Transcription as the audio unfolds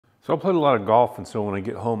So I played a lot of golf, and so when I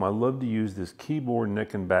get home, I love to use this Kebor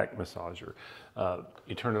neck and back massager.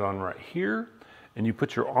 You turn it on right here, and you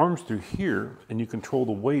put your arms through here, and you control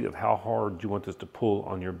the weight of how hard you want this to pull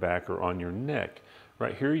on your back or on your neck.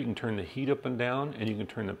 Right here, you can turn the heat up and down, and you can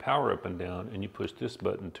turn the power up and down, and you push this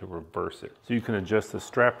button to reverse it. So you can adjust the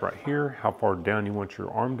strap right here, how far down you want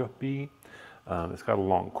your arm to be. It's got a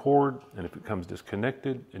long cord, and if it comes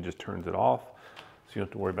disconnected, it just turns it off. So you don't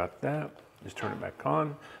have to worry about that. Just turn it back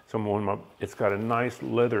on. So it's got a nice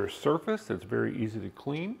leather surface that's very easy to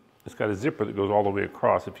clean. It's got a zipper that goes all the way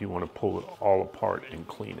across if you want to pull it all apart and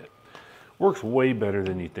clean it. Works way better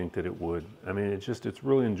than you think that it would. I mean, it's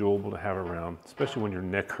really enjoyable to have around, especially when your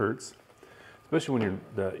neck hurts, especially when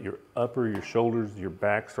your upper, your shoulders, your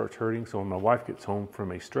back starts hurting. So when my wife gets home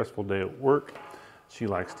from a stressful day at work, she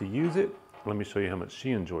likes to use it. Let me show you how much she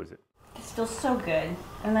enjoys it. This feels so good,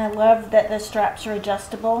 and I love that the straps are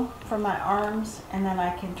adjustable for my arms, and then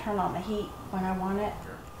I can turn on the heat when I want it.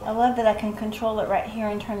 I love that I can control it right here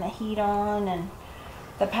and turn the heat on, and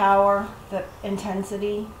the power, the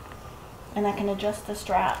intensity, and I can adjust the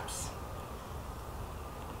straps.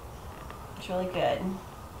 It's really good.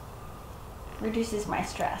 Reduces my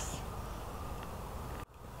stress.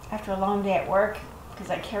 After a long day at work,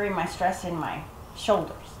 because I carry my stress in my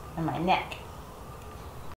shoulders and my neck.